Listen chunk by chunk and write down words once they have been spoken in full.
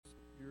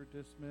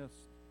dismissed.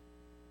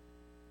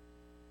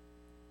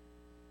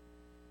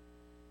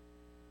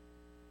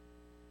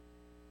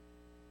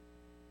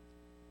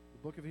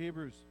 The book of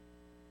Hebrews.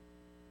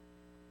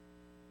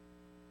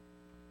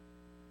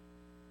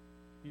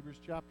 Hebrews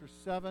chapter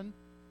 7,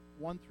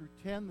 1 through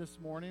 10 this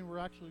morning. We're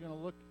actually going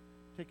to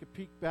take a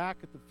peek back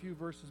at the few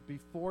verses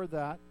before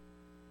that.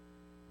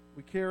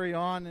 We carry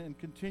on and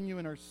continue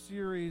in our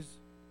series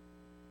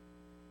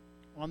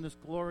on this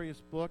glorious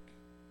book.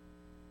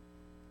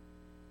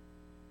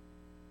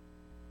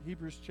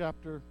 Hebrews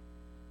chapter,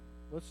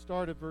 let's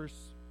start at verse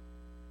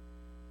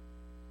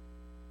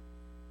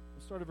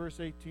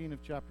 18 of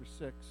chapter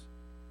 6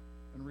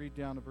 and read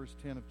down to verse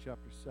 10 of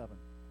chapter 7.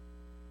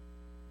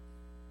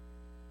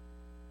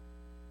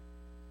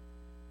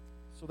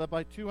 So that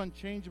by two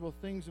unchangeable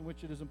things in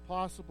which it is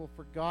impossible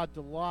for God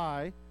to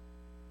lie,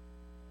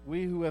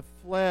 we who have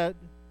fled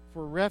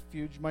for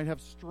refuge might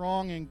have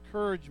strong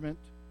encouragement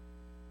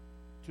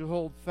to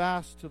hold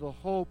fast to the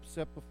hope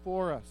set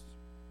before us.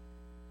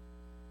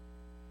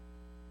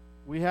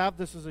 We have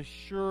this as a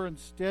sure and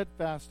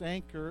steadfast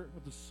anchor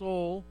of the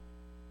soul,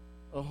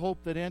 a hope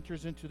that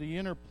enters into the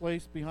inner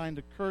place behind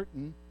the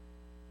curtain,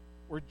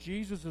 where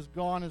Jesus has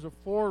gone as a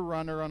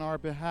forerunner on our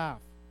behalf,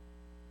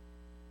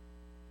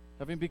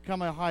 having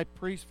become a high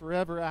priest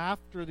forever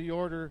after the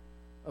order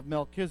of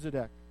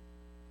Melchizedek.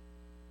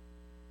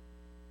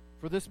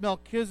 For this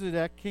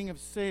Melchizedek, king of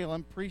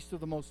Salem, priest of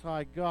the Most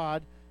High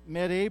God,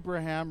 met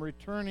Abraham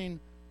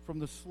returning from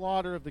the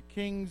slaughter of the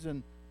kings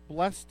and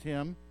blessed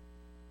him.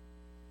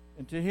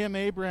 And to him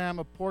Abraham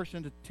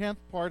apportioned a tenth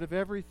part of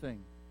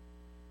everything.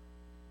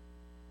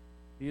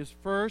 He is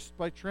first,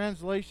 by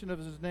translation of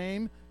his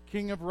name,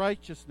 King of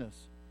Righteousness.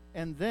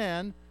 And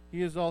then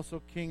he is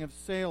also King of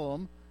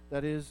Salem,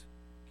 that is,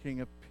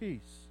 King of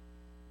Peace.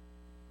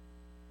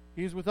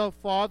 He is without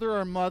father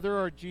or mother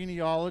or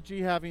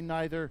genealogy, having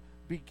neither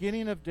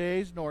beginning of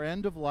days nor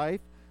end of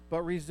life,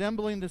 but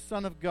resembling the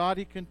Son of God,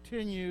 he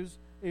continues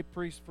a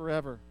priest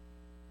forever.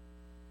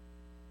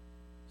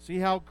 See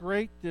how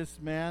great this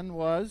man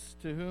was,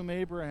 to whom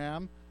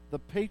Abraham, the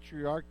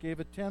patriarch, gave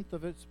a tenth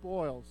of its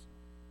spoils.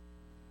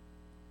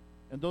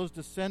 And those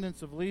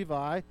descendants of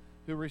Levi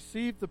who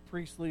received the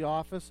priestly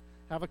office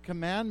have a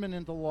commandment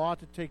in the law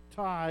to take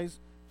tithes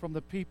from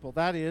the people,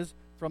 that is,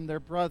 from their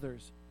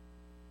brothers,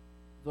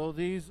 though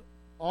these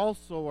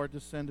also are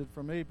descended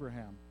from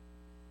Abraham.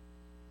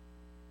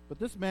 But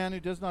this man who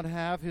does not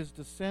have his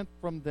descent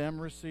from them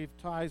received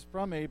tithes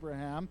from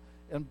Abraham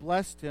and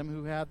blessed him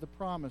who had the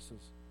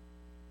promises.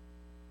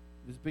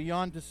 It is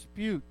beyond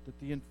dispute that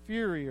the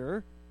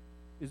inferior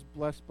is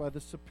blessed by the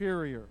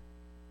superior.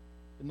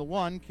 In the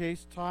one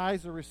case,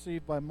 tithes are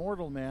received by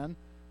mortal man,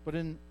 but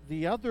in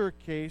the other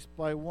case,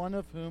 by one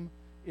of whom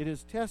it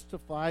is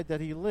testified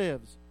that he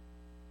lives.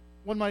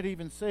 One might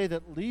even say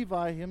that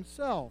Levi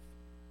himself,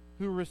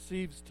 who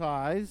receives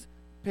tithes,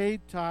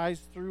 paid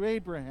tithes through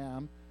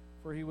Abraham,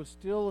 for he was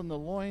still in the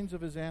loins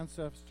of his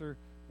ancestor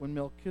when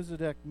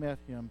Melchizedek met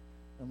him.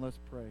 And let's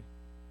pray.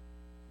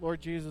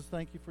 Lord Jesus,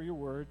 thank you for your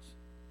words.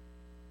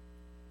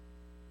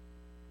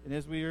 And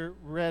as we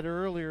read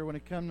earlier, when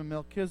it comes to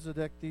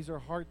Melchizedek, these are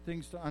hard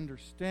things to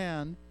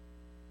understand.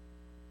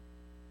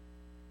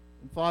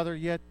 And Father,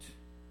 yet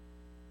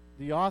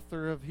the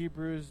author of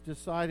Hebrews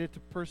decided to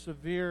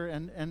persevere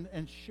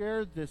and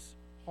share this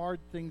hard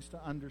things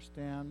to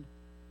understand,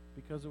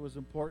 because it was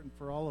important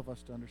for all of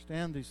us to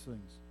understand these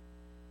things.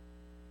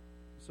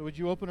 So would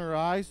you open our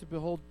eyes to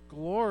behold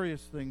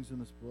glorious things in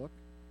this book?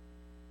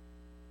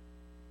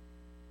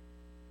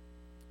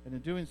 And in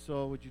doing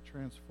so, would you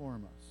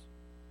transform us?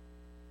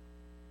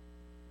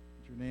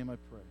 In your name I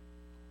pray.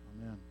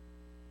 Amen.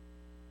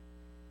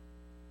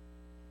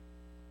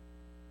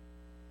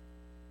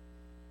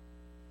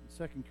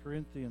 In 2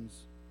 Corinthians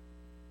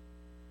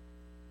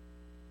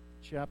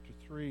chapter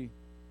 3,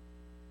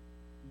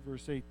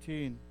 verse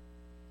 18,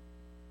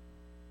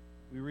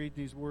 we read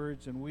these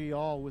words, and we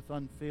all with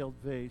unveiled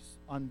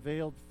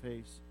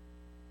face,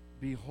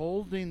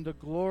 beholding the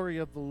glory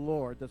of the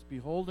Lord, that's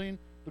beholding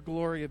the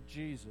glory of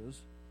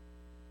Jesus,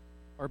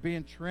 are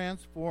being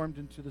transformed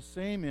into the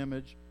same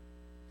image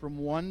from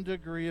one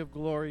degree of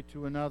glory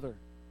to another.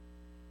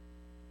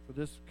 For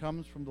this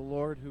comes from the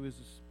Lord who is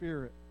the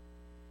Spirit.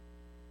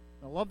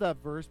 I love that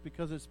verse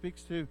because it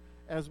speaks to,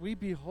 as we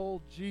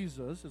behold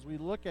Jesus, as we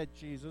look at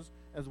Jesus,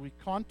 as we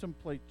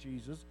contemplate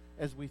Jesus,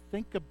 as we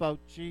think about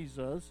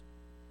Jesus,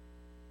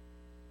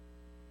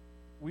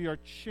 we are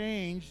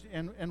changed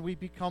and we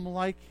become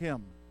like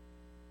him.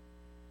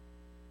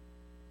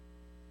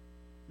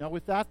 Now,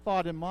 with that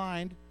thought in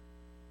mind,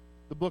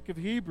 the book of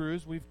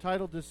Hebrews, we've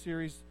titled this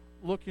series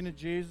Looking at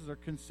Jesus or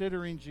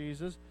Considering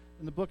Jesus.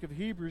 In the book of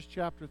Hebrews,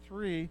 chapter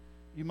 3,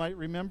 you might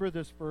remember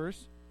this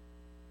verse.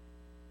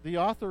 The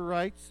author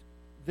writes,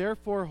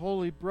 "Therefore,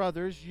 holy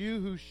brothers, you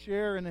who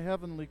share in the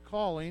heavenly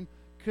calling,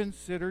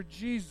 consider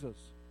Jesus."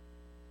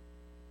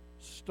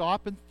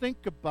 Stop and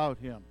think about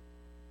him.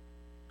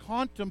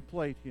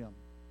 Contemplate him.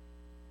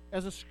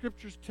 As the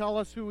scriptures tell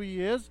us who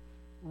he is,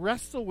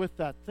 wrestle with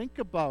that. Think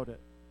about it.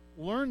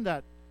 Learn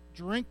that.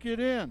 Drink it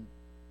in.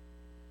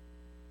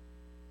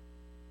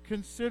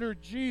 consider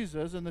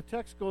Jesus, and the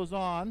text goes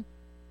on,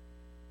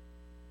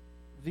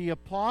 the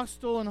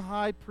apostle and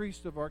high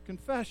priest of our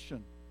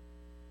confession.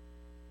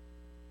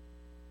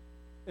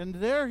 And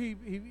there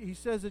he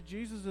says that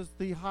Jesus is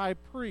the high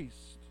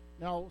priest.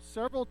 Now,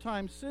 several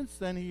times since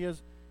then, he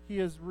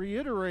has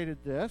reiterated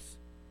this.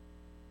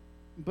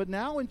 But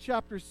now in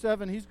chapter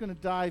 7, he's going to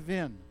dive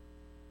in.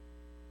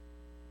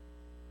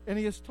 And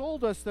he has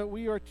told us that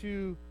we are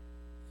to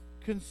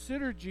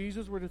consider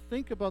Jesus, we're to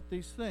think about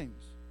these things.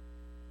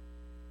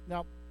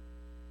 Now,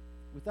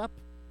 with that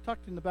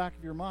tucked in the back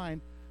of your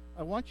mind,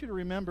 I want you to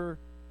remember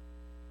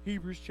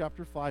Hebrews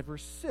chapter 5,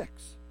 verse 6.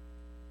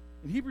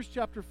 In Hebrews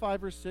chapter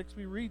 5, verse 6,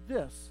 we read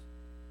this: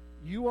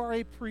 "You are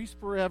a priest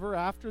forever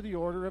after the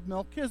order of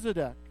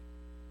Melchizedek."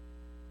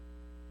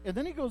 And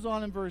then he goes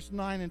on in verse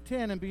 9 and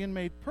 10, "And being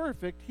made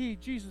perfect, he,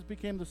 Jesus,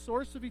 became the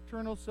source of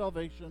eternal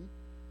salvation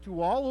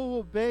to all who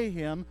obey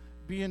him,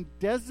 being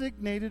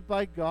designated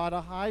by God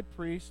a high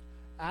priest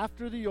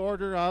after the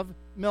order of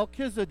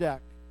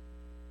Melchizedek."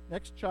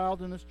 Next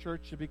child in this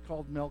church should be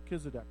called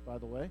Melchizedek, by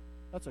the way.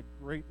 That's a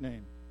great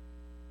name.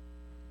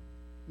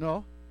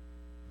 No?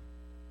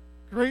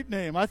 Great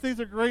name. I think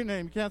it's a great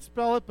name. You can't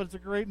spell it, but it's a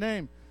great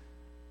name.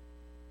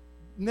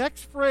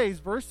 Next phrase,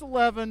 verse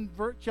 11,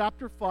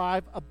 chapter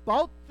 5.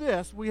 About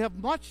this, we have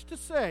much to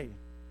say.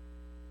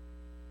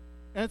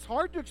 And it's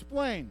hard to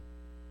explain.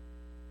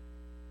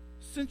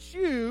 Since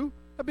you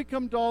have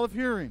become dull of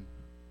hearing.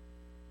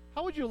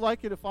 How would you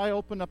like it if I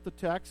opened up the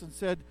text and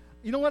said,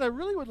 you know what, I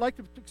really would like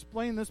to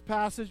explain this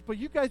passage, but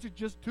you guys are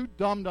just too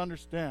dumb to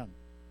understand?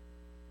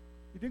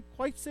 He didn't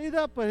quite say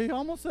that, but he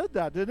almost said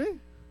that, didn't he?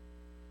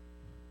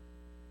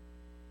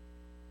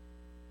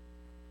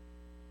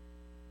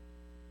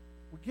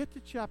 We get to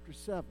chapter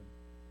 7.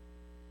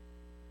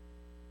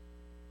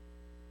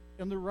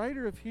 And the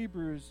writer of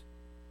Hebrews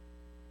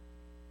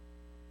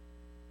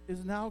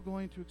is now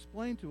going to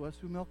explain to us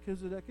who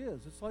Melchizedek is.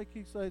 It's like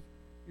he says,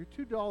 you're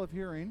too dull of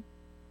hearing,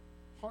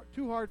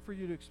 too hard for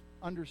you to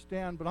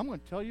understand, but I'm going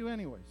to tell you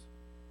anyways.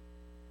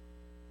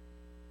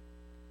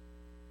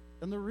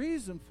 And the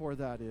reason for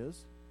that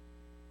is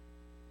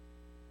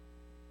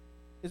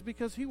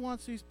because he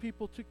wants these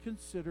people to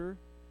consider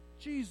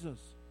Jesus.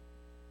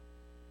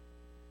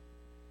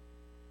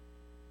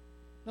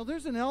 Now,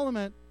 there's an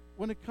element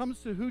when it comes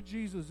to who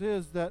Jesus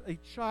is that a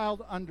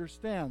child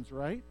understands,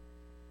 right?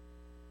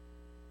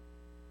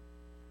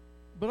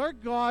 But our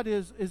God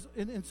is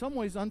in some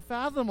ways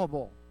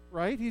unfathomable,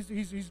 right?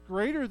 He's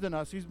greater than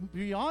us. He's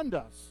beyond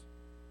us.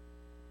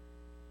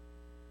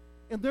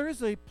 And there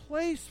is a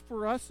place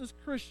for us as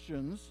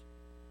Christians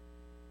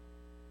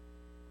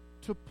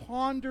to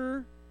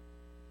ponder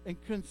and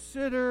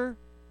consider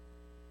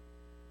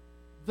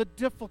the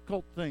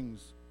difficult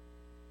things.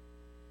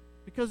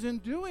 Because in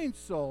doing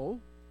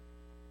so,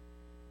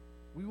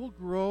 we will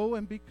grow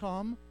and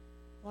become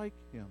like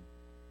him.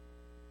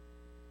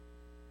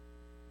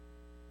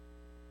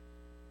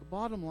 The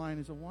bottom line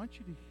is I want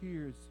you to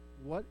hear is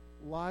what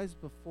lies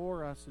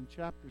before us in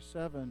chapter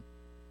 7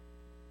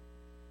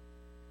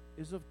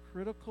 is of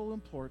critical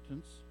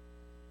importance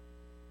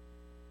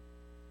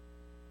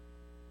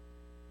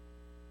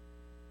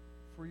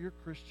for your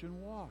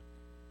Christian walk.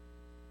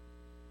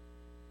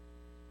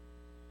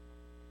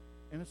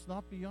 And it's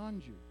not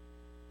beyond you.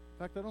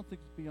 In fact, I don't think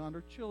it's beyond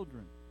our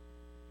children.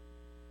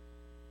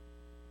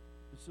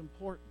 It's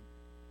important.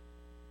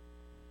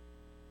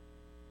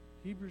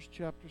 Hebrews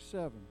chapter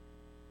 7.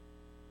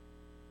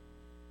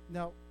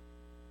 Now,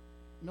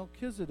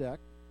 Melchizedek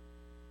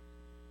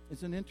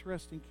is an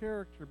interesting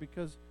character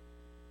because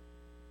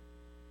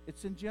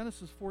it's in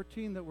Genesis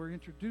 14 that we're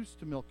introduced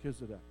to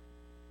Melchizedek.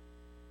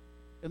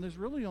 And there's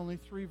really only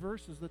 3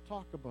 verses that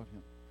talk about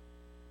him.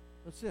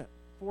 That's it.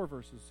 4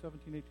 verses,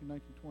 17, 18,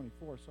 19,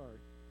 24, sorry.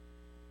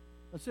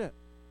 That's it.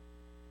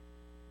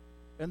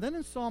 And then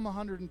in Psalm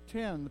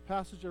 110, the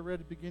passage I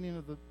read at the beginning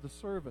of the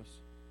service,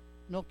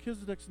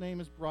 Melchizedek's name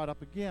is brought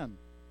up again.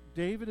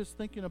 David is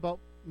thinking about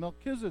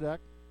Melchizedek,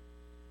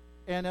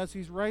 and as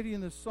he's writing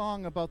this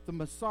song about the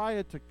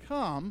Messiah to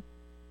come,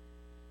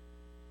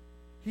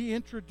 he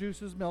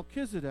introduces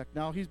Melchizedek.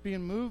 Now, he's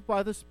being moved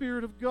by the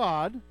Spirit of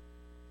God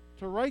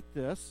to write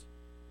this,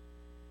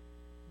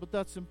 but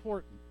that's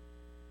important.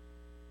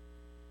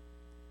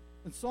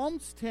 And Psalm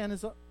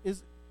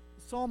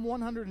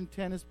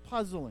 110 is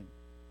puzzling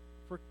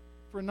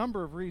for a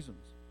number of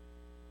reasons.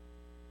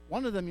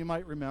 One of them you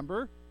might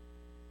remember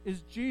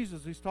is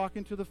Jesus. He's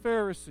talking to the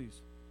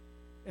Pharisees,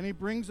 and he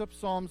brings up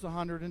Psalms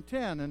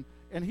 110,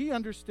 and he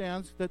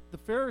understands that the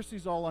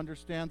Pharisees all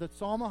understand that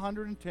Psalm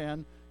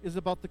 110 is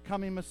about the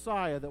coming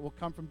Messiah that will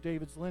come from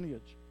David's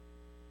lineage.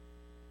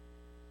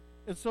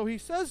 And so he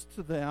says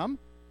to them,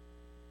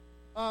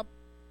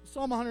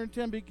 Psalm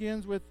 110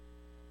 begins with,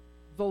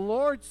 "The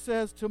Lord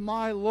says to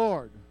my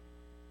Lord."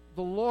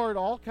 The Lord,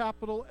 all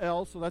capital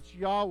L, so that's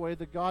Yahweh,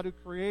 the God who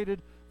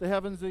created the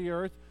heavens and the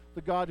earth,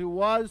 the God who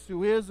was,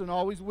 who is, and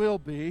always will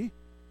be.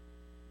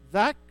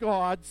 That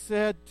God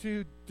said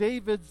to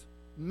David's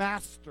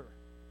master.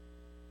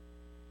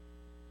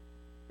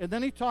 And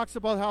then he talks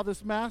about how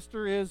this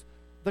master is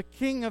the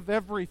king of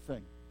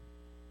everything.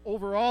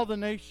 over all the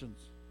nations.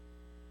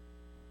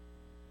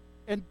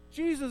 And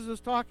Jesus is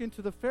talking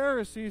to the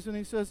Pharisees, and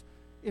he says,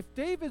 if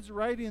David's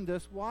writing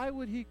this, why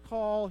would he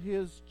call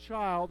his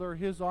child or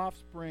his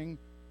offspring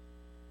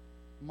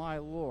my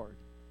Lord?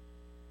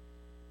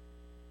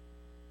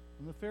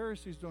 And the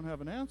Pharisees don't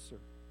have an answer.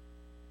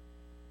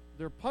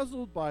 They're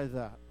puzzled by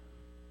that.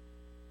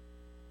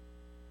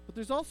 But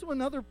there's also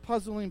another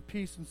puzzling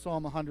piece in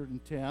Psalm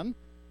 110,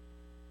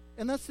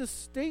 and that's this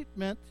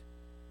statement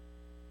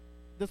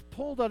that's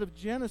pulled out of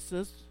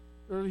Genesis,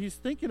 or he's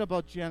thinking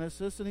about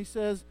Genesis, and he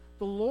says,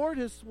 the Lord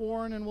has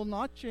sworn and will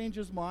not change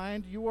his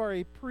mind. You are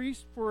a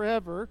priest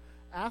forever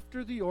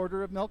after the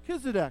order of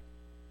Melchizedek.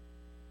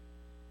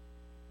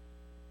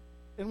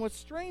 And what's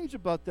strange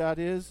about that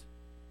is,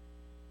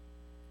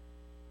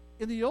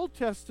 in the Old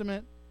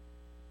Testament,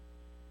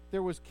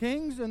 there was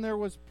kings and there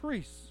was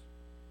priests.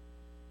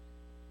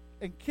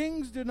 And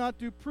kings did not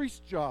do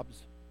priest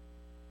jobs.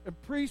 And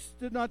priests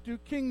did not do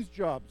king's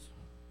jobs.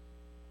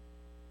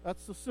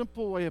 That's the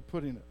simple way of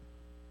putting it.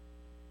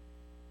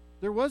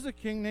 There was a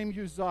king named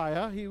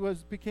Uzziah. He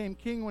became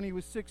king when he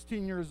was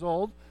 16 years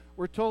old.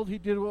 We're told he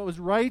did what was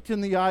right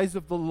in the eyes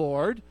of the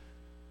Lord.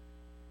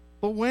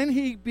 But when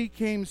he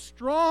became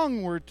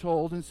strong, we're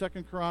told in 2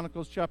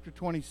 Chronicles chapter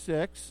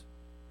 26,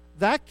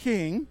 that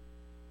king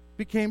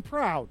became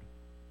proud.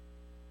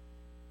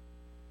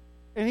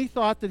 And he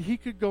thought that he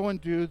could go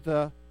and do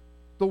the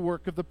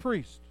work of the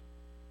priest.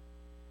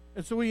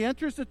 And so he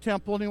enters the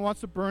temple and he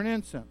wants to burn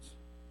incense.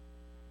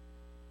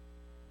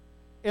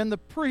 And the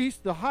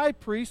priest, the high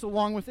priest,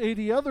 along with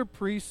 80 other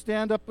priests,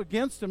 stand up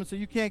against him and say,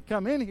 you can't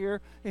come in here.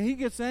 And he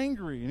gets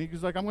angry. And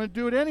he's like, I'm going to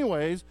do it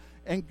anyways.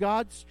 And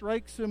God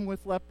strikes him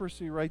with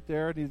leprosy right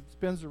there. And he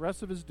spends the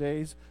rest of his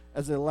days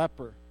as a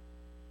leper,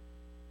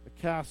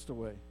 a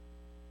castaway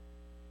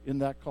in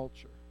that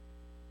culture.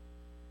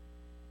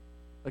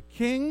 A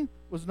king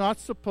was not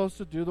supposed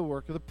to do the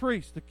work of the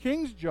priest. The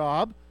king's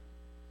job,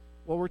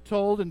 well, we're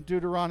told in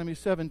Deuteronomy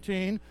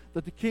 17,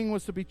 that the king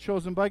was to be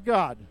chosen by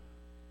God.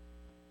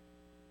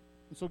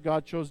 And so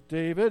God chose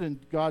David, and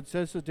God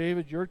says to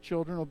David, your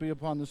children will be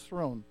upon this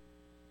throne.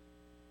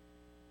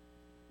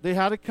 They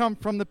had to come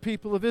from the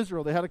people of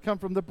Israel. They had to come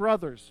from the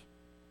brothers.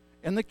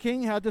 And the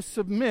king had to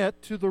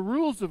submit to the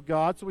rules of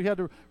God, so he had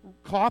to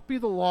copy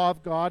the law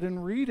of God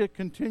and read it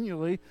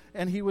continually,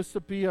 and he was to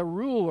be a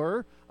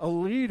ruler, a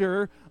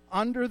leader,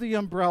 under the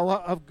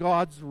umbrella of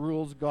God's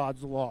rules,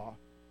 God's law.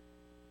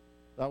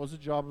 That was the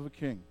job of a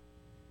king.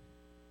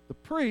 The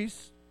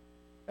priests,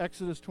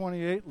 Exodus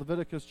 28,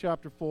 Leviticus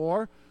chapter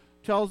 4,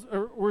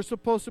 we're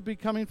supposed to be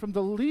coming from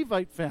the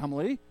Levite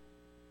family.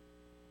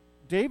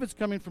 David's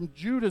coming from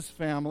Judah's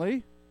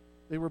family.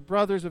 They were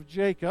brothers of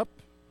Jacob.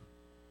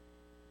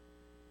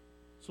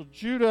 So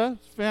Judah's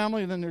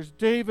family, and then there's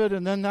David,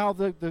 and then now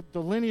the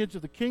lineage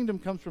of the kingdom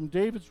comes from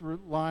David's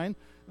line.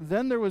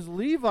 Then there was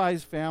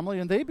Levi's family,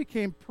 and they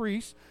became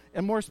priests,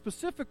 and more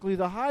specifically,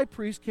 the high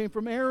priest came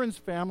from Aaron's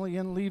family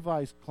in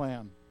Levi's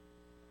clan.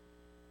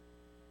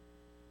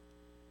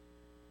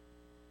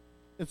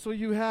 And so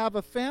you have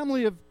a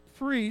family of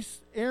priests,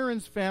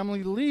 Aaron's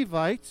family,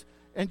 Levites,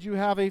 and you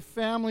have a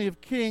family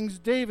of kings,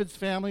 David's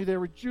family, they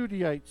were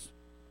Judaites.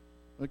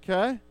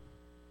 Okay?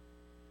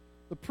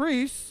 The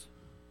priests,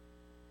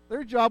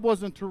 their job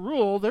wasn't to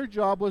rule, their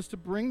job was to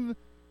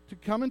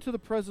come into the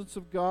presence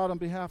of God on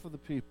behalf of the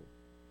people.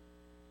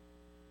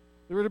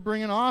 They were to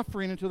bring an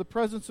offering into the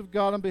presence of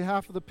God on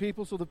behalf of the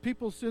people so the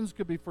people's sins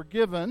could be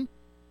forgiven,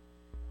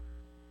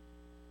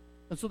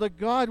 and so that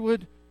God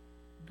would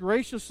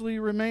graciously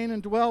remain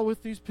and dwell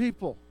with these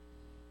people.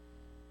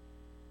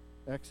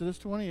 Exodus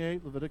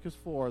 28, Leviticus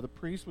 4. The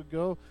priest would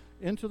go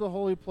into the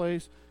holy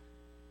place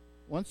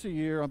once a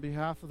year on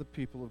behalf of the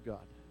people of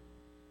God.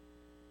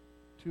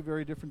 Two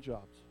very different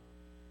jobs.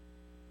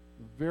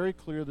 Very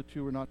clear the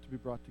two were not to be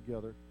brought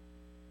together.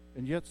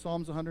 And yet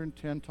Psalms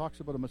 110 talks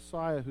about a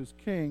Messiah who's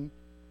king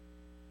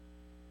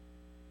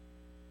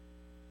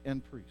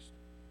and priest.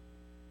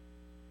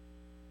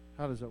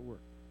 How does that work?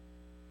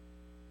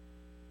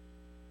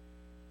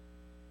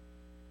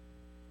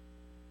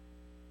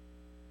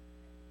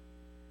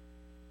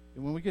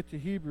 And when we get to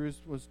Hebrews,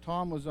 as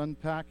Tom was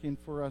unpacking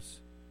for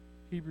us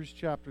Hebrews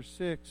chapter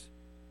 6,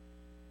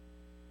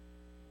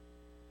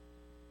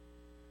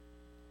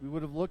 we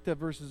would have looked at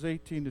verses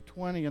 18 to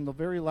 20, and the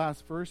very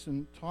last verse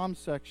in Tom's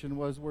section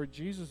was where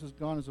Jesus has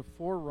gone as a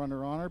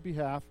forerunner on our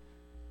behalf,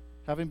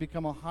 having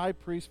become a high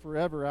priest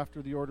forever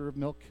after the order of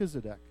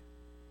Melchizedek.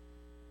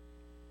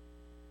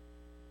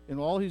 And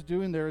all he's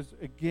doing there is,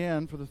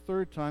 again, for the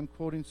third time,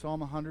 quoting Psalm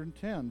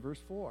 110, verse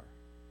 4.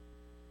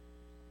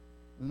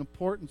 An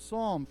important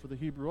psalm for the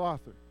Hebrew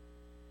author.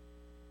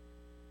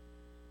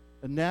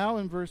 And now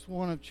in verse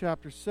 1 of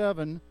chapter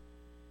 7,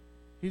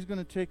 he's going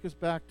to take us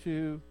back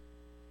to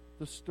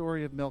the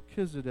story of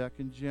Melchizedek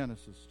in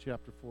Genesis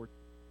chapter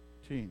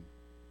 14.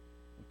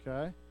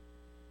 Okay?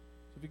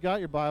 So if you got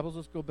your Bibles,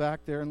 let's go back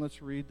there and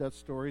let's read that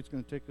story. It's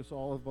going to take us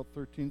all of about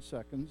 13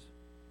 seconds.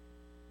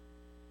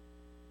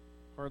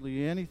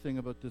 Hardly anything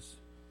about this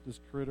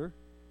critter,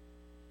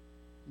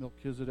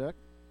 Melchizedek.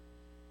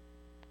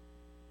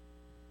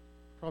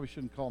 Probably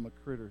shouldn't call him a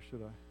critter,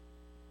 should I?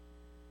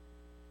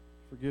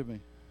 Forgive me.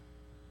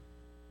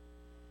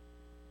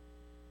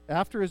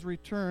 After his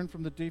return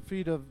from the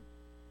defeat of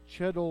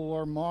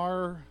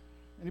Chedorlaomer,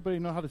 anybody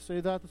know how to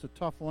say that? That's a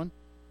tough one.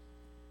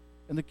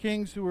 And the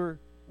kings who were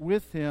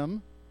with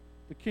him,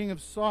 the king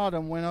of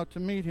Sodom went out to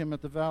meet him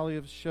at the valley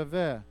of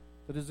Shaveh,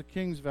 that is the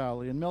king's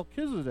valley. And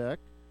Melchizedek,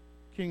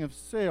 king of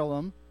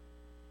Salem,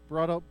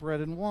 brought out bread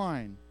and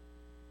wine.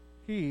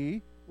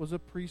 He was a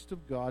priest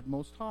of God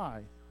Most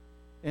High.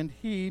 And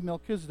he,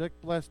 Melchizedek,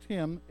 blessed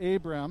him,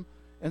 Abram,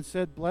 and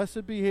said,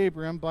 Blessed be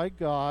Abram by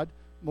God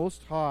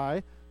Most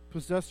High,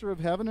 possessor of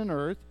heaven and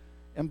earth,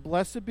 and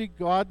blessed be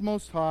God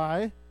Most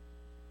High,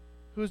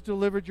 who has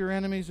delivered your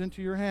enemies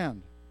into your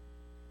hand.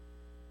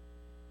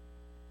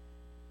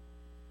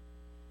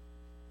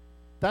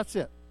 That's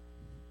it.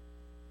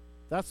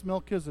 That's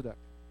Melchizedek.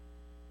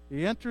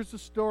 He enters the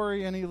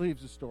story and he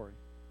leaves the story.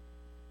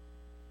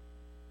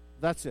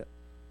 That's it.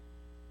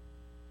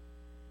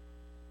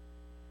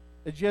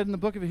 As yet in the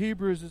book of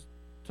Hebrews, it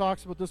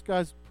talks about this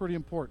guy's pretty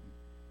important.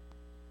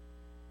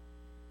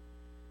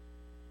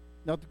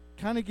 Now, to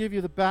kind of give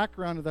you the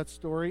background of that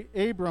story,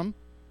 Abram,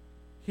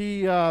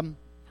 he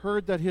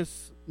heard that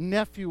his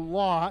nephew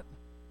Lot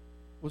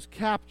was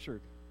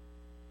captured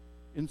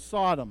in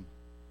Sodom.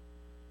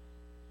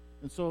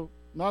 And so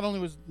not only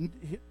was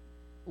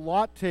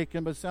Lot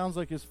taken, but it sounds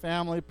like his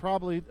family,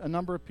 probably a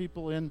number of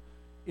people in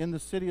the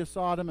city of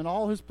Sodom, and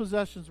all his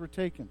possessions were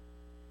taken.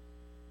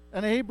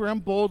 And Abram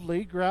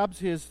boldly grabs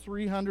his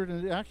 300,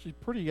 and actually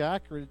pretty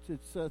accurate,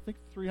 it's I think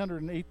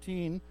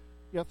 318,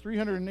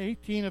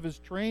 318 of his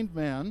trained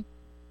men.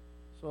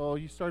 So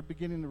you start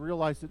beginning to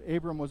realize that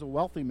Abram was a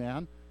wealthy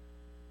man.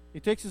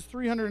 He takes his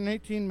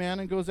 318 men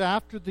and goes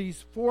after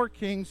these 4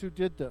 kings who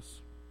did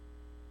this.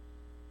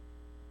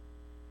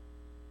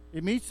 He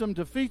meets them,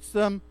 defeats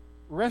them,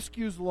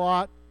 rescues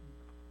Lot,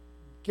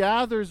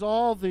 gathers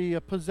all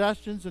the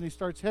possessions, and he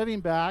starts heading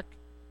back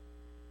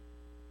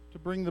to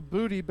bring the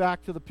booty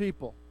back to the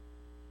people,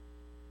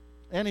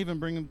 and even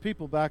bring the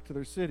people back to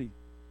their city.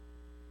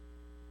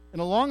 And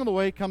along the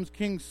way comes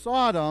King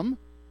Sodom,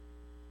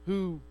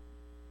 who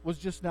was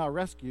just now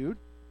rescued,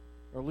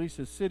 or at least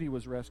his city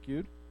was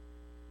rescued.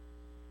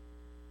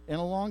 And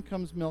along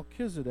comes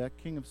Melchizedek,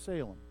 king of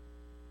Salem.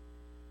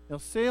 Now,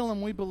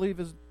 Salem, we believe,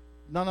 is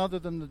none other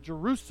than the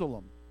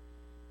Jerusalem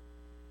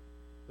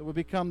that would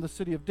become the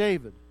city of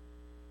David.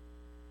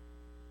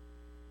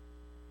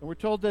 And we're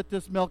told that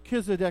this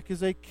Melchizedek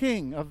is a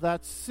king of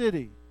that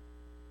city.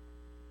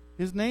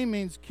 His name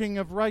means king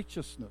of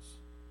righteousness.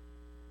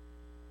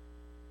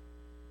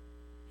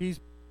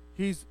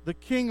 He's the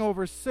king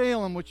over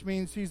Salem, which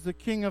means he's the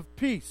king of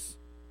peace.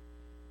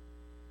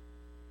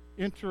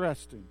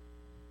 Interesting.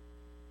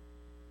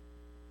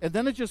 And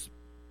then it just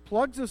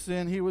plugs us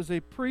in. He was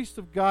a priest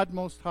of God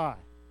Most High.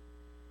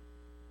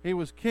 He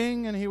was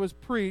king and he was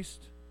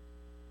priest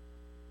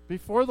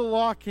before the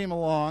law came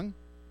along,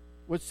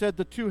 which said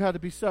the two had to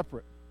be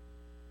separate.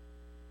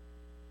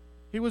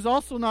 He was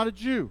also not a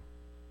Jew.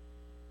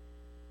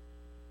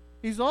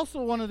 He's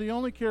also one of the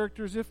only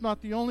characters, if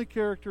not the only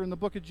character in the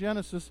book of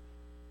Genesis,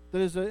 that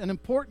is an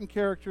important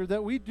character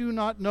that we do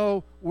not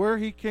know where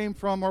he came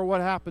from or what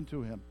happened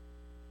to him.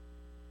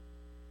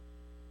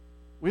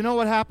 We know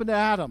what happened to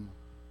Adam.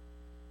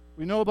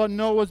 We know about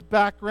Noah's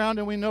background,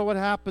 and we know what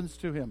happens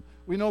to him.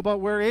 We know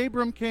about where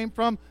Abram came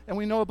from, and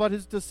we know about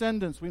his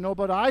descendants. We know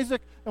about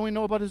Isaac, and we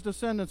know about his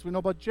descendants. We know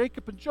about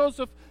Jacob and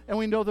Joseph, and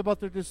we know about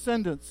their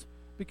descendants.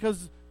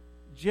 Because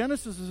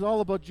Genesis is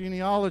all about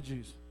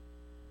genealogies.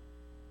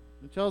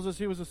 It tells us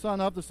he was the son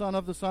of, the son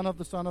of, the son of,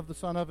 the son of, the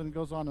son of, and it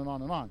goes on and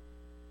on and on.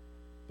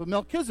 But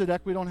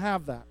Melchizedek, we don't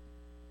have that.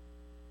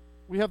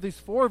 We have these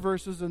 4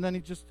 verses, and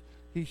then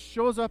he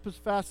shows up as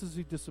fast as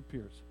he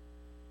disappears.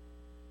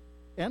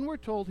 And we're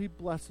told he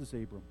blesses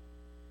Abram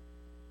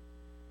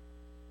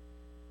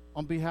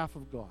on behalf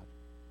of God.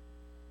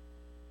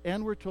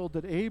 And we're told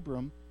that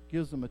Abram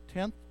gives him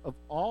 1/10 of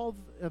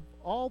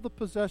all the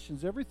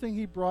possessions, everything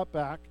he brought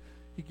back.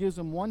 He gives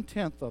him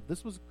 1/10 of.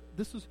 This was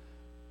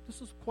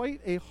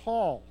quite a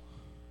haul.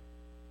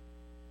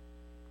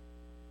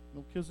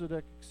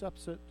 Melchizedek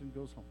accepts it and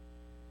goes home.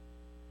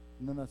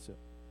 And then that's it.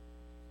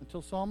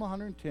 Until Psalm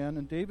 110,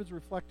 and David's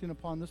reflecting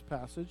upon this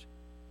passage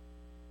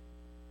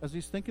as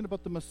he's thinking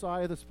about the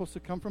Messiah that's supposed to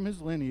come from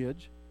his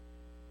lineage.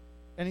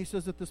 And he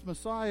says that this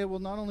Messiah will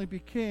not only be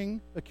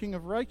king, a king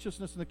of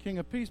righteousness and a king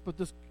of peace, but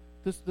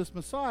this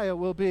Messiah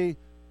will be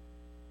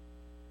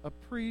a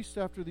priest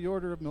after the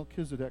order of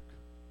Melchizedek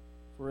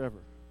forever.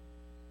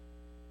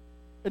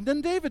 And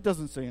then David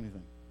doesn't say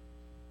anything.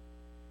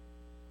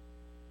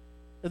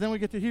 And then we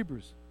get to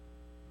Hebrews.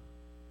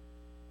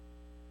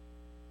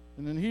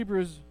 And in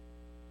Hebrews,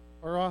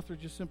 our author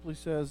just simply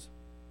says,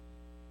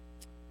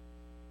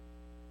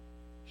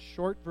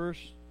 short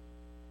verse,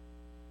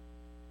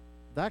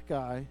 that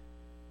guy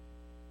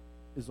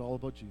is all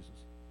about Jesus.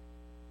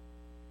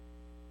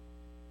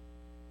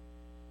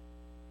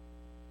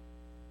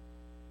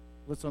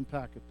 Let's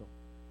unpack it, though.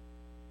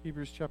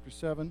 Hebrews chapter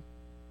 7,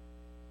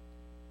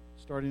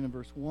 starting in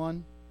verse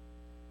 1.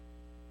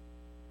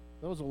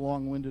 That was a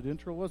long-winded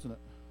intro, wasn't it?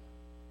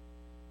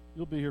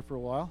 You'll be here for a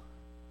while.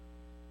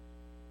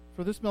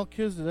 For this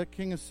Melchizedek,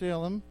 king of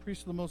Salem,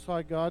 priest of the Most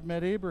High God,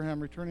 met Abraham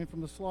returning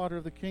from the slaughter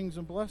of the kings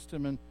and blessed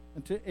him. And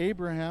to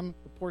Abraham,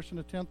 the portion,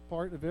 a tenth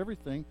part of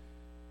everything.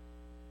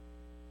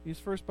 He's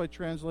first, by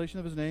translation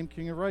of his name,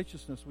 King of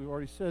Righteousness. We've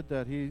already said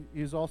that. He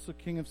is also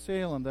King of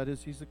Salem. That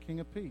is, he's the King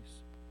of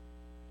Peace.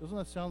 Doesn't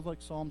that sound like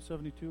Psalm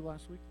 72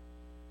 last week?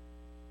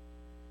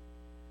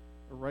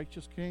 A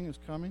righteous king is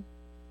coming.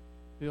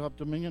 He'll have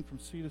dominion from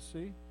sea to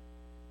sea.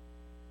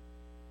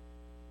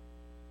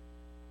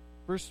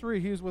 Verse 3,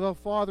 he is without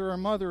father or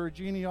mother or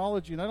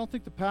genealogy. And I don't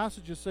think the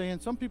passage is saying,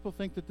 some people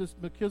think that this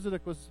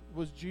Melchizedek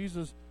was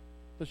Jesus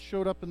that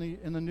showed up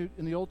in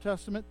the Old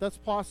Testament. That's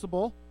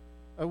possible.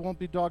 I won't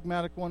be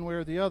dogmatic one way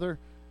or the other,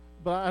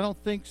 but I don't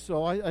think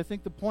so. I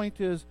think the point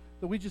is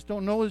that we just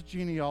don't know his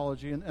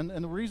genealogy. And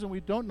the reason we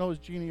don't know his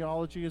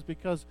genealogy is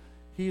because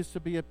he is to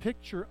be a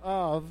picture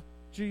of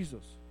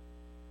Jesus.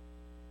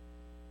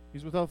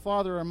 He's without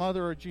father or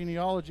mother or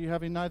genealogy,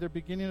 having neither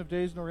beginning of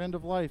days nor end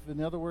of life.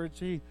 In other words,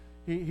 he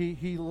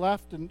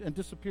left and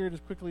disappeared as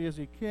quickly as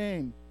he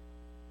came.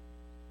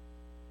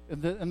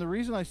 And the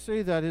reason I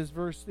say that is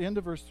the end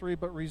of verse 3,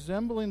 but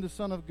resembling the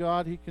Son of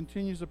God, he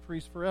continues a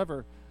priest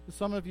forever.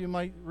 Some of you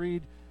might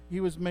read, he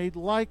was made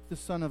like the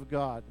Son of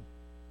God.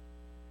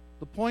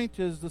 The point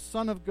is, the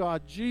Son of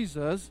God,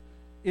 Jesus,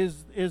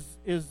 is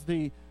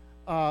the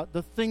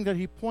thing that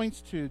he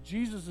points to.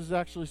 Jesus is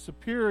actually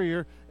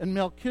superior, and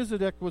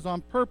Melchizedek was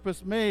on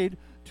purpose made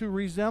to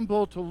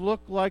resemble, to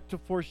look like, to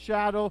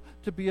foreshadow,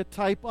 to be a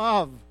type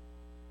of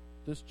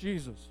this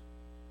Jesus.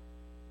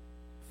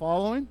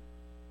 Following?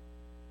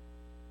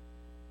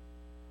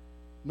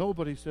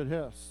 Nobody said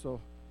yes,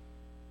 so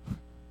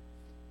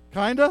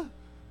kinda.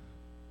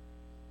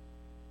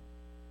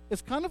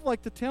 It's kind of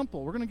like the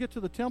temple. We're going to get to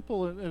the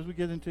temple as we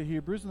get into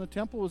Hebrews, and the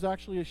temple was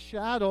actually a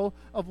shadow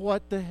of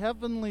what the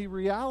heavenly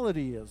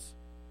reality is.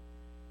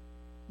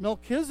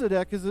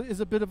 Melchizedek is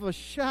a bit of a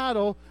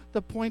shadow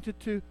that pointed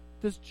to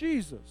this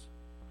Jesus.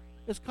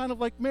 It's kind of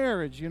like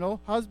marriage,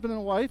 husband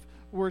and wife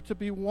were to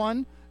be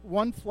one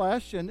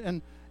flesh,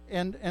 and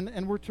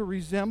we're to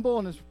resemble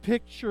and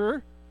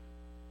picture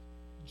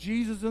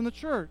Jesus in the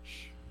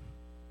church.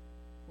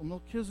 Well,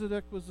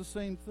 Melchizedek was the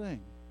same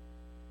thing.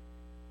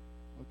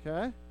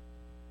 Okay?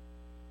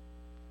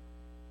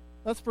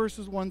 That's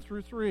verses 1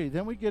 through 3.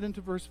 Then we get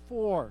into verse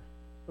 4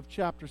 of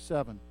chapter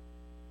 7.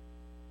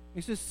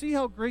 He says, see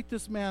how great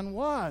this man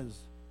was.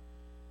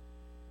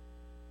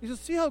 He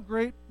says, see how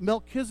great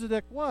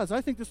Melchizedek was.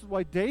 I think this is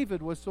why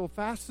David was so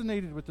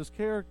fascinated with this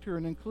character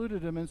and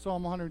included him in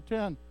Psalm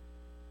 110.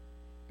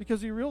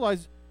 Because he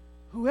realized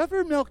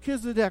whoever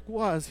Melchizedek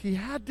was, he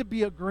had to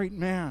be a great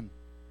man.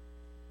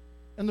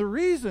 And the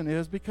reason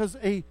is because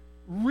a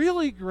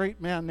really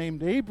great man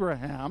named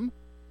Abraham,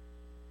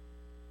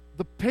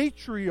 the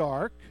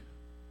patriarch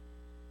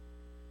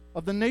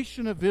of the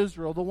nation of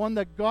Israel, the one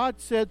that God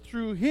said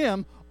through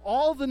him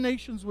all the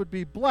nations would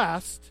be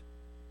blessed,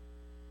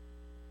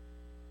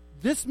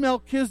 this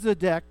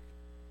Melchizedek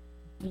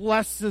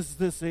blesses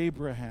this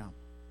Abraham.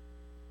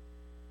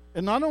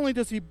 And not only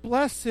does he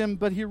bless him,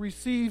 but he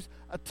receives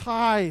a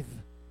tithe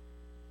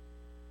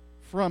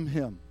from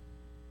him.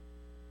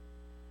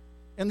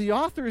 And the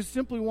author is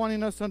simply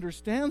wanting us to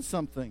understand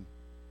something.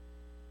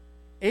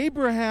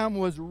 Abraham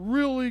was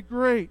really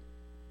great,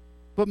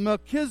 but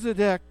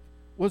Melchizedek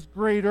was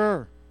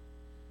greater.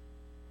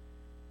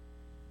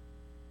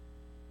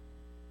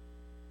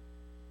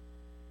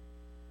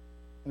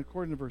 And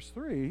according to verse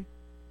 3,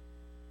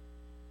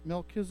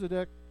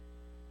 Melchizedek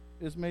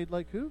is made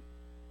like who?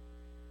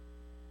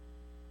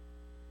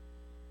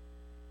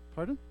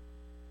 Pardon?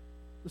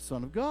 The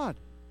Son of God.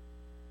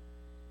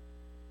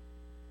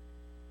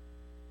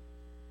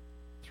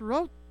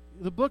 Throughout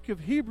the book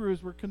of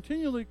Hebrews, we're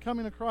continually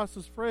coming across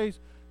this phrase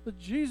that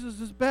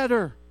Jesus is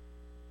better.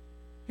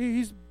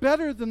 He's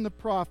better than the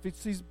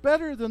prophets. He's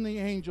better than the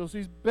angels.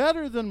 He's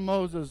better than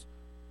Moses.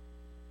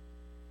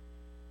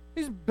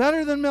 He's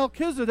better than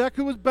Melchizedek,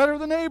 who was better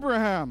than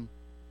Abraham.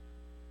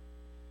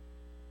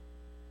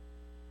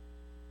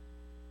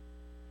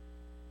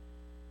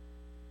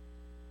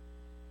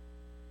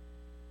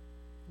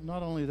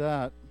 Not only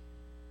that,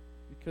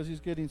 because he's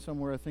getting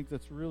somewhere I think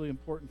that's really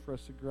important for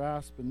us to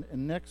grasp,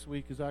 and next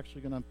week is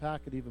actually going to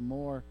unpack it even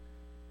more.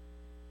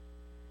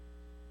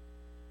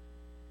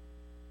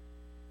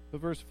 But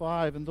verse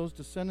 5, and those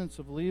descendants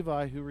of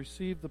Levi who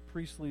received the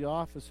priestly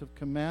office have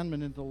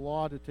commandment in the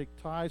law to take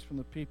tithes from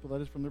the people,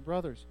 that is, from their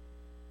brothers.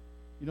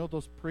 You know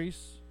those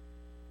priests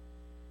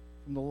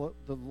from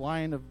the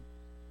line of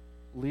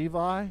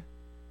Levi?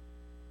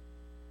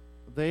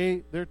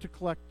 They're to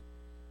collect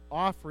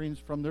offerings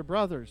from their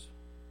brothers,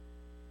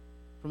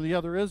 from the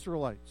other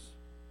Israelites.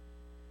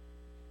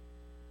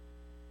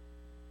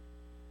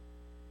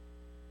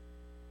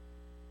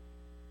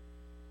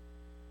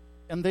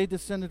 And they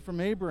descended from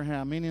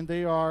Abraham, meaning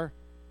they are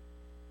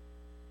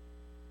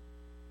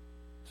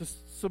to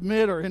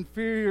submit or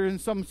inferior in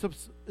some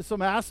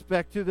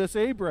aspect to this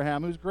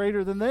Abraham, who's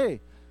greater than they.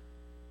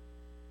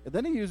 And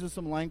then he uses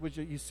some language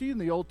that you see in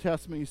the Old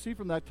Testament, you see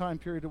from that time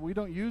period that we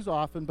don't use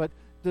often, but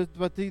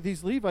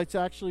these Levites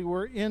actually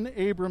were in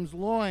Abram's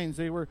loins.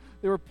 They were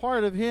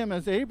part of him.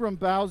 As Abram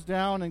bows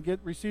down and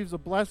receives a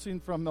blessing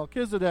from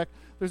Melchizedek,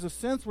 there's a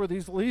sense where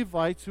these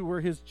Levites, who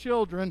were his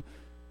children,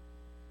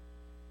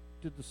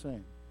 did the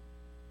same.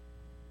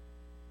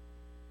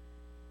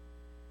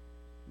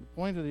 The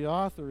point of the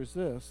author is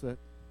this, that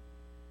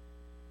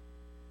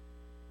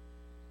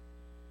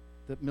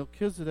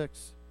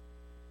Melchizedek's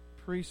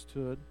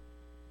priesthood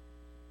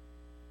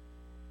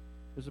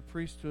is a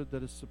priesthood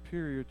that is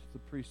superior to the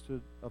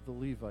priesthood of the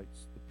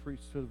Levites, the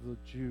priesthood of the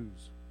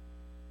Jews,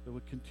 that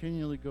would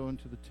continually go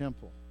into the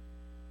temple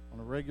on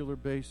a regular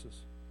basis,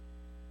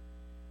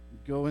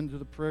 go into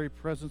the very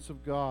presence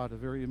of God, a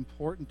very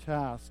important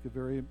task,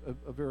 an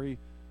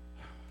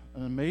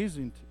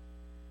amazing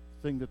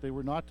thing that they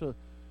were not to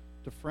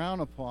frown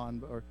upon,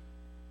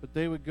 but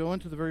they would go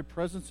into the very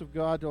presence of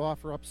God to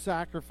offer up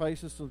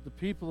sacrifices so that the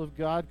people of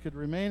God could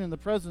remain in the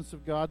presence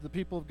of God, the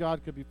people of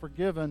God could be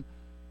forgiven.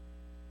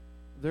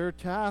 Their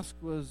task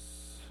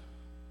was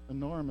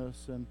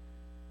enormous, and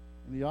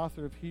the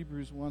author of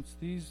Hebrews wants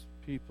these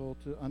people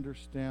to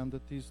understand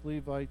that these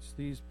Levites,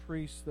 these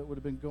priests that would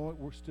have been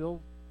were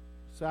still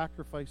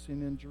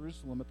sacrificing in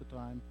Jerusalem at the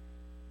time,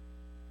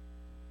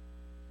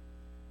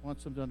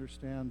 wants them to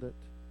understand that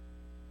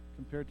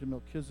compared to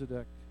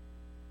Melchizedek,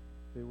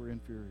 they were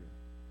inferior.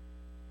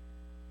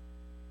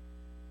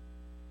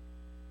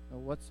 Now,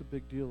 what's the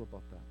big deal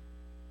about that?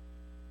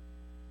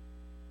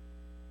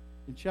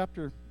 In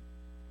chapter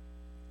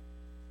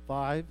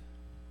 5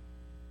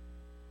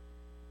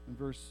 and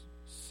verse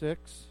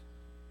 6,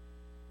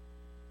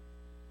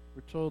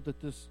 we're told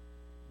that this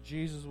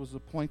Jesus was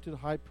appointed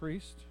high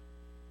priest.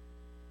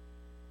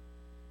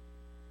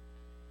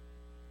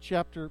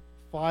 Chapter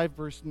 5,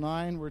 verse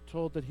 9, we're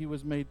told that he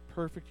was made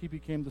perfect. He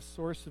became the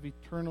source of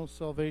eternal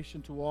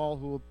salvation to all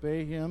who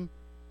obey him,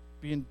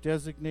 being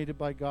designated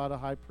by God a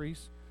high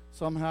priest.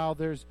 Somehow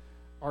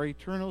our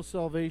eternal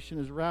salvation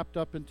is wrapped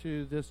up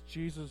into this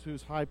Jesus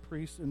who's high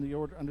priest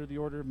under the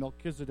order of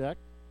Melchizedek.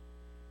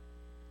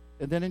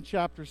 And then in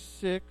chapter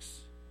 6,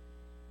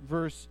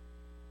 verse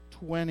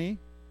 20,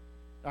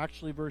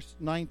 actually verse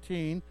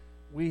 19,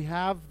 we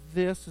have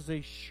this as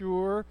a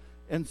sure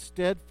and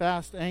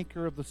steadfast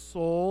anchor of the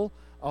soul,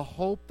 a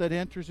hope that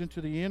enters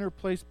into the inner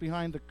place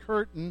behind the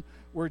curtain,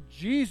 where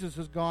Jesus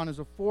has gone as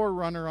a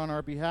forerunner on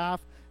our behalf,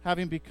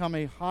 having become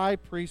a high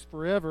priest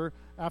forever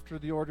after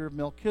the order of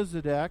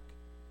Melchizedek.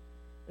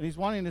 And he's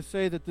wanting to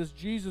say that this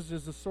Jesus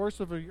is the source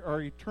of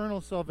our eternal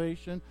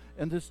salvation,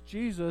 and this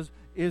Jesus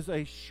is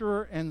a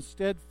sure and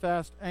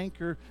steadfast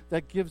anchor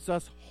that gives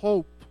us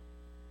hope.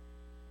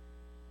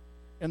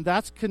 And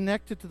that's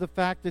connected to the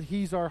fact that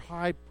he's our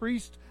high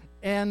priest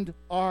and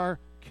our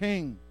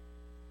king.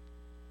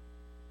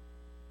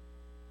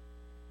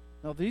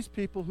 Now, these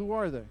people, who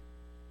are they?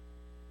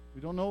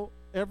 We don't know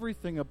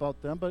everything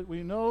about them, but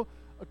we know,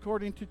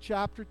 according to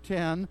chapter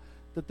 10,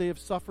 that they have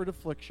suffered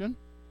affliction.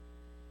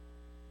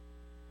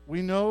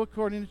 We know,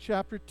 according to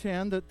chapter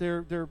 10, that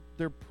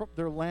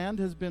their land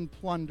has been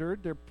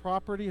plundered, their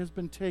property has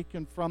been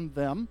taken from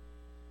them.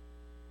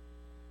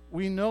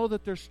 We know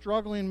that they're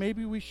struggling.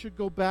 Maybe we should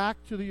go back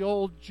to the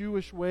old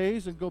Jewish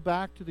ways and go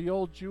back to the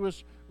old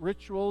Jewish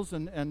rituals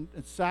and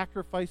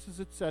sacrifices,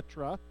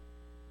 etc.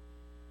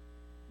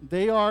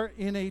 They are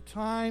in a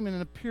time and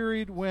in a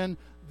period when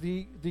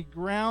the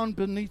ground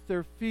beneath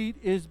their feet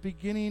is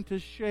beginning to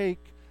shake,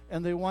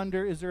 and they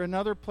wonder, is there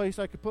another place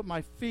I could put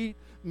my feet?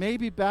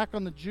 Maybe back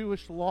on the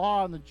Jewish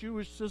law and the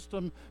Jewish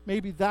system,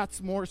 maybe that's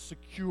more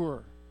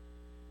secure.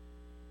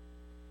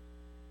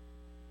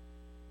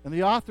 And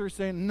the author is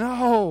saying,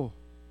 no.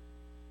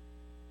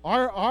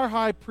 Our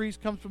high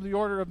priest comes from the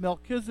order of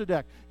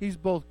Melchizedek. He's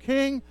both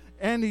king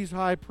and he's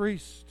high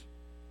priest.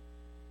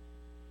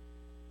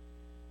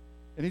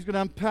 And he's going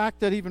to unpack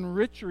that even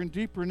richer and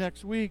deeper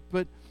next week,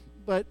 but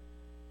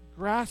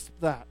grasp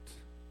that.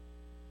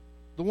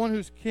 The one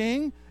who's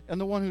king and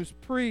the one who's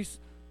priest,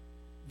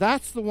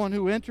 that's the one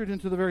who entered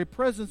into the very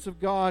presence of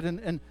God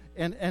and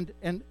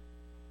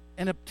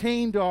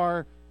obtained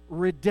our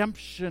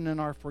redemption and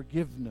our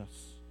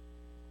forgiveness.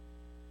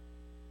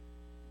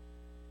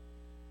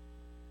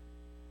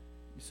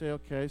 You say,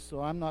 okay,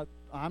 so I'm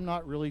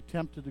not really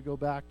tempted to go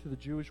back to the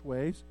Jewish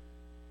ways.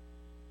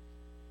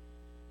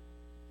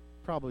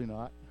 Probably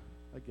not.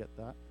 I get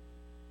that.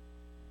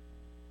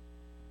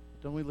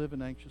 But don't we live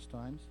in anxious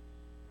times?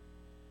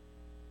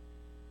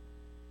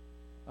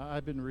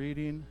 I've been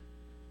reading,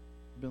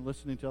 I've been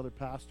listening to other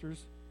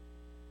pastors,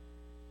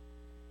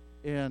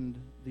 and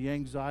the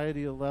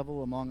anxiety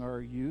level among our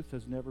youth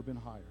has never been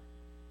higher.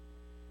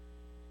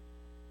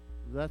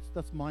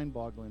 That's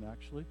mind-boggling,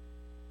 actually.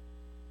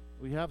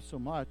 We have so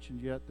much,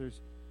 and yet there's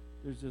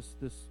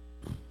this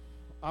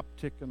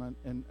uptick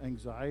in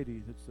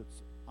anxiety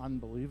that's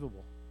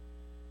unbelievable.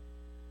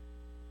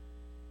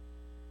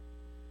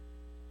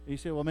 And you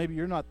say, well, maybe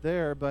you're not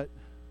there, but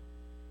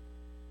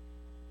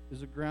is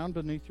the ground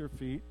beneath your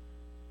feet?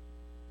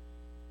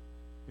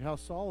 How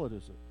solid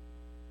is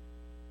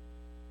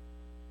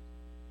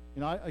it?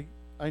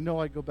 I know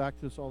I go back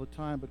to this all the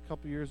time, but a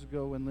couple years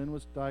ago when Lynn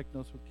was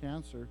diagnosed with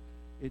cancer,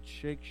 it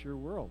shakes your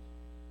world.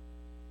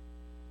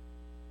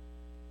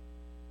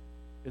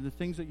 And the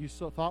things that you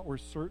thought were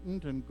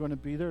certain and going to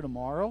be there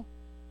tomorrow,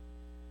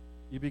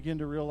 you begin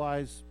to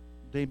realize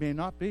they may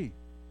not be.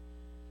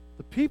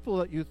 The people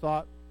that you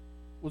thought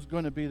was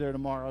going to be there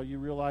tomorrow, you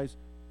realize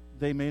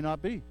they may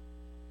not be.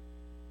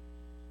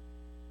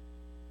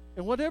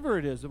 And whatever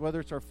it is,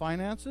 whether it's our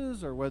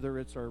finances or whether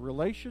it's our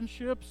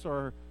relationships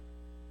or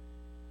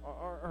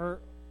our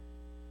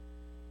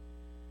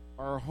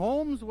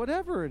homes,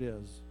 whatever it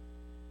is,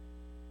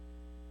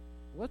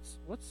 what's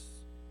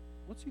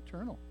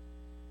eternal?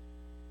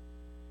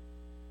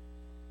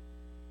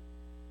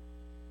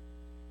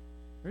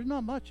 There's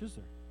not much, is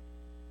there?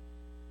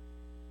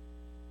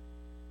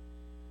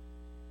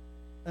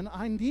 And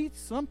I need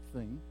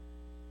something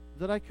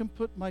that I can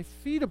put my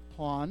feet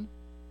upon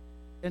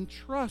and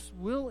trust,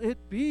 will it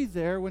be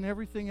there when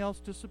everything else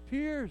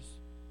disappears?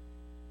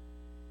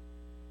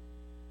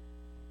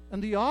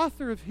 And the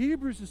author of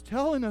Hebrews is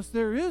telling us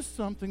there is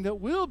something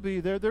that will be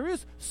there. There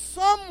is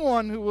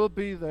someone who will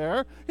be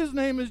there. His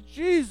name is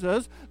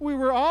Jesus. We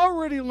were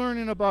already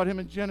learning about him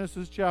in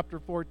Genesis chapter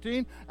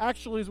 14.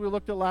 Actually, as we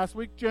looked at last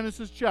week,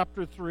 Genesis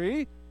chapter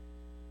 3.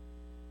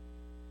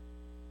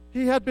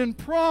 He had been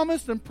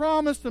promised and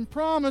promised and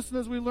promised, and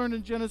as we learned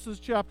in Genesis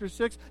chapter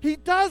 6, he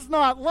does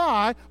not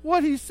lie.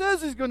 What he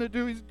says he's going to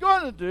do, he's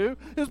going to do.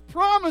 His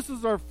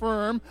promises are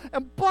firm.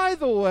 And by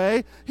the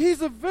way, he's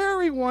the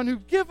very one who,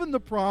 given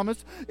the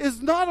promise,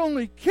 is not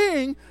only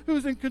king,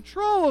 who's in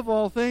control of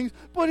all things,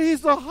 but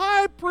he's the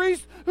high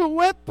priest who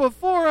went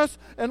before us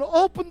and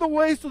opened the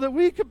way so that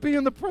we could be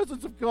in the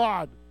presence of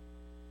God.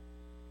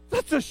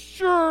 That's a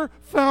sure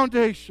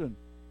foundation.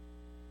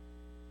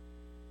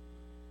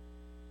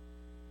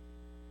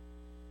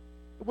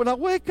 When I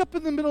wake up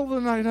in the middle of the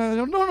night and I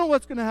don't know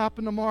what's going to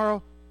happen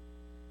tomorrow,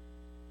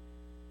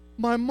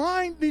 my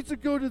mind needs to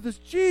go to this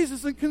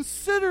Jesus and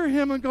consider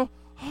him and go,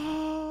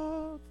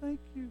 oh,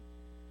 thank you.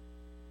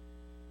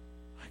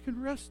 I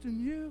can rest in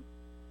you.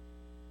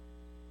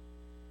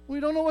 We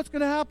don't know what's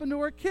going to happen to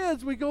our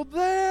kids. We go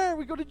there.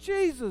 We go to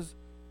Jesus.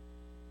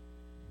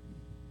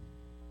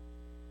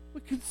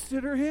 We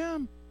consider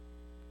him.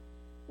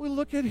 We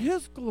look at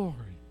his glory.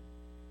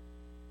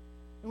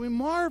 And we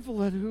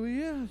marvel at who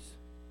he is.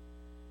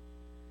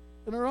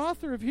 And our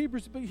author of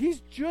Hebrews, but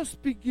he's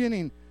just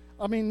beginning.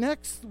 I mean,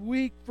 next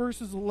week,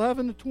 verses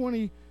 11 to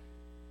 28,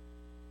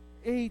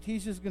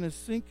 he's just going to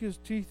sink his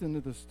teeth into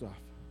this stuff.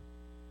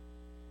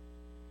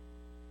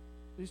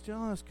 He's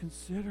telling us,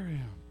 consider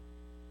him.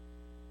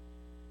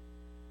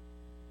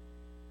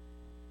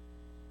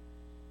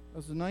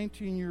 As a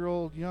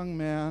 19-year-old young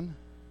man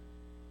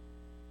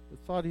that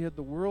thought he had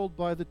the world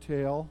by the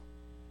tail,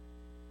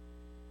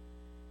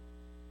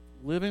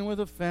 living with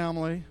a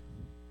family,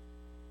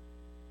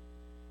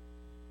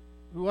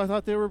 who I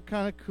thought they were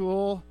kind of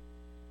cool.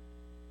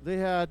 They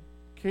had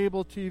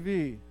cable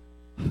TV.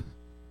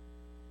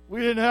 We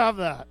didn't have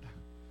that.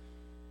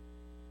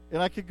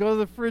 And I could go to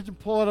the fridge and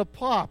pull out a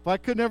pop. I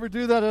could never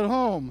do that at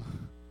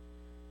home.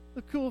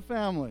 The cool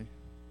family.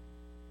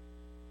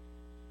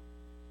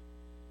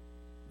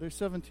 Their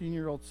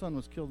 17-year-old son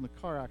was killed in a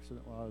car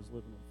accident while I was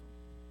living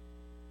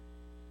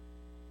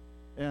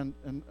with them.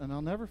 And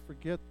I'll never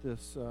forget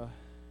this.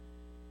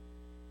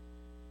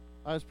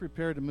 I was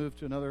prepared to move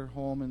to another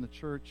home in the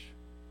church.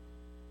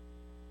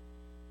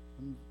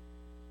 And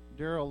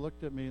Daryl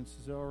looked at me and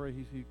says, all right,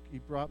 he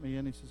brought me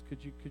in. He says,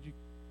 could you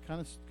kind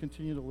of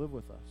continue to live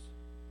with us?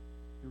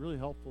 It'd be really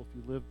helpful if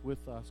you lived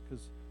with us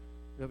because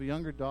we have a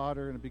younger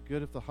daughter, and it'd be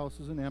good if the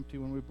house isn't empty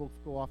when we both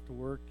go off to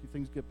work.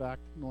 Things get back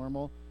to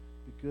normal.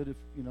 It'd be good if,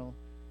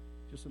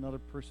 just another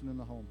person in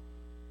the home.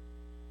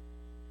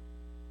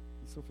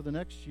 And so for the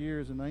next year,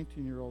 as a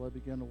 19-year-old, I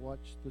began to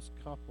watch this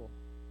couple.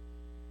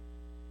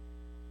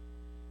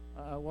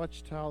 I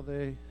watched how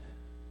they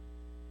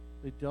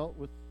dealt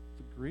with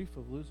the grief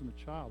of losing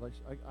a child.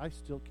 I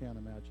still can't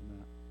imagine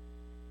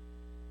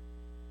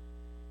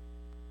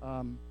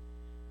that.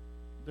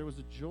 There was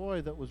a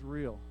joy that was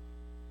real,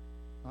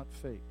 not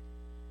fake.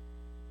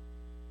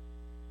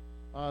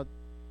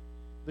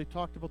 They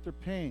talked about their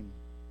pain.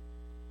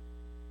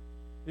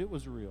 It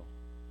was real.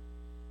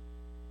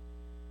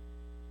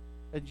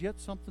 And yet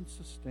something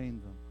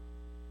sustained them.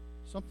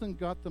 Something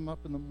got them up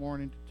in the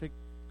morning to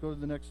go to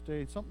the next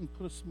day. Something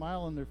put a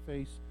smile on their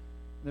face.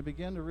 And they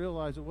began to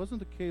realize it wasn't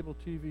the cable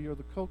TV or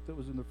the Coke that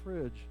was in the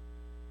fridge.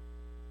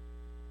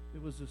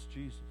 It was this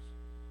Jesus.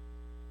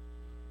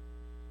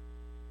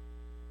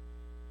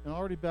 And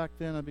already back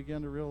then, I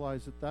began to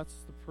realize that that's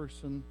the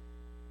person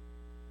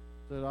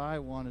that I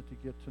wanted to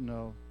get to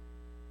know,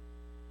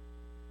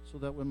 so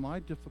that when my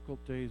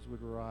difficult days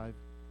would arrive,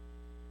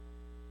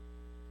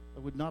 I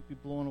would not be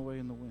blown away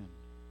in the wind.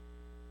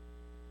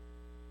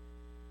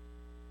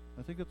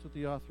 I think that's what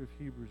the author of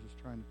Hebrews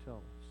is trying to tell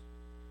us.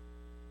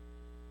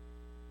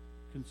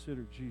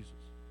 Consider Jesus.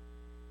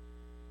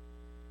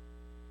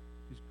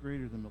 He's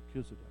greater than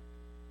Melchizedek.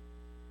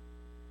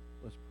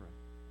 Let's pray.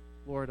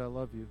 Lord, I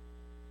love you.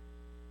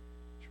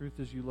 Truth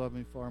is, you love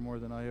me far more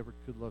than I ever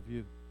could love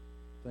you.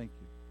 Thank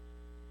you.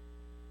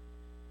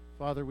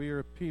 Father, we are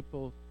a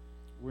people,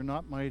 we're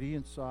not mighty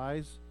in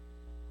size,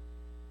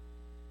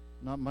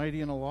 not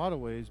mighty in a lot of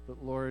ways,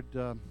 but Lord,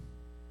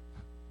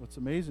 what's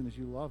amazing is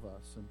you love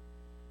us. And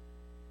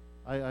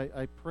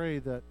I pray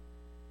that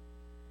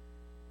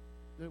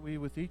we,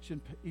 with each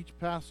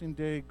passing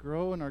day,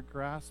 grow in our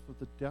grasp of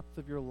the depth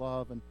of your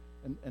love and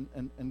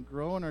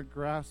grow in our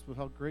grasp of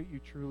how great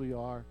you truly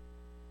are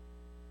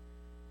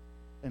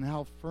and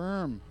how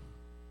firm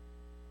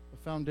a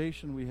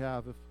foundation we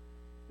have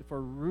if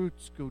our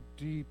roots go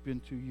deep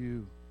into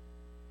you.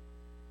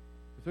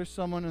 If there's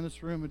someone in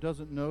this room who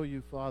doesn't know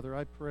you, Father,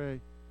 I pray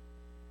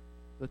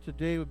that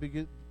today would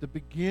be the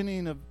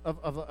beginning of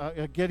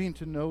a getting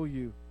to know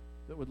you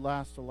that would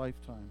last a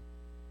lifetime.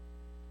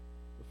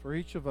 But for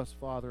each of us,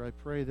 Father, I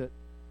pray that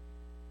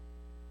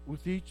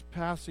with each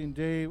passing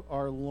day,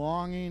 our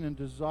longing and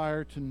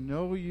desire to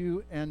know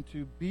you and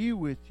to be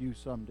with you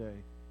someday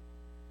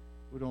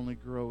would only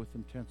grow with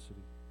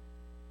intensity.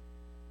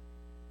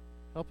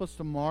 Help us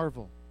to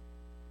marvel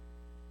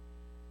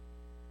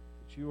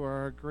that you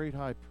are our great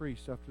high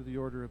priest after the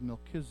order of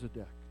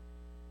Melchizedek,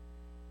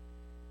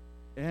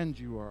 and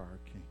you are our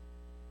King.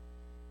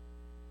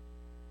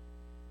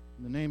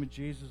 In the name of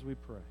Jesus we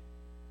pray.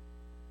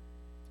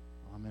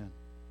 Amen.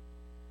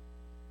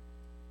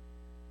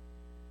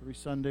 Every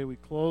Sunday we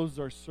close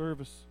our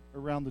service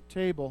around the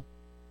table,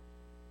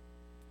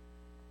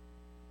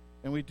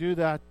 and we do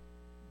that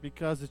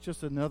because it's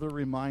just another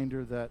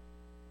reminder that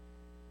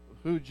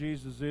who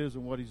Jesus is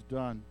and what he's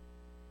done.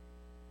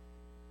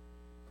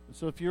 And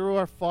so if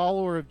you're a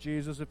follower of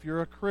Jesus, if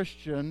you're a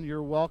Christian,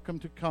 you're welcome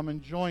to come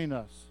and join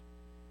us.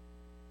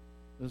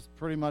 It's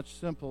pretty much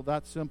simple,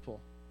 that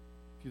simple.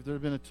 If there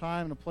had been a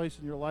time and a place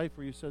in your life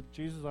where you said,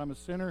 Jesus, I'm a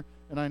sinner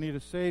and I need a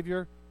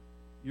Savior,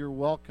 you're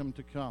welcome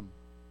to come.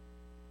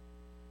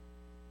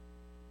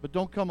 But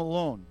don't come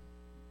alone.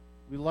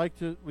 We like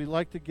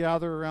to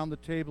gather around the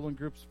table in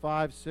groups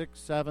 5, 6,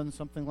 7,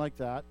 something like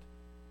that,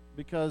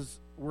 because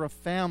we're a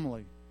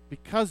family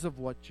because of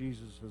what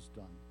Jesus has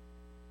done.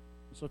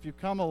 So if you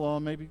come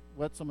alone, maybe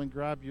let someone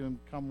grab you and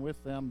come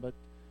with them, but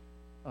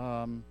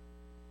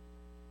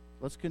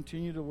let's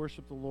continue to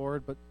worship the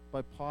Lord, but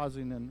by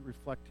pausing and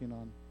reflecting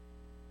on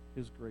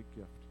his great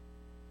gift.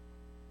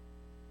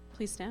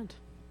 Please stand.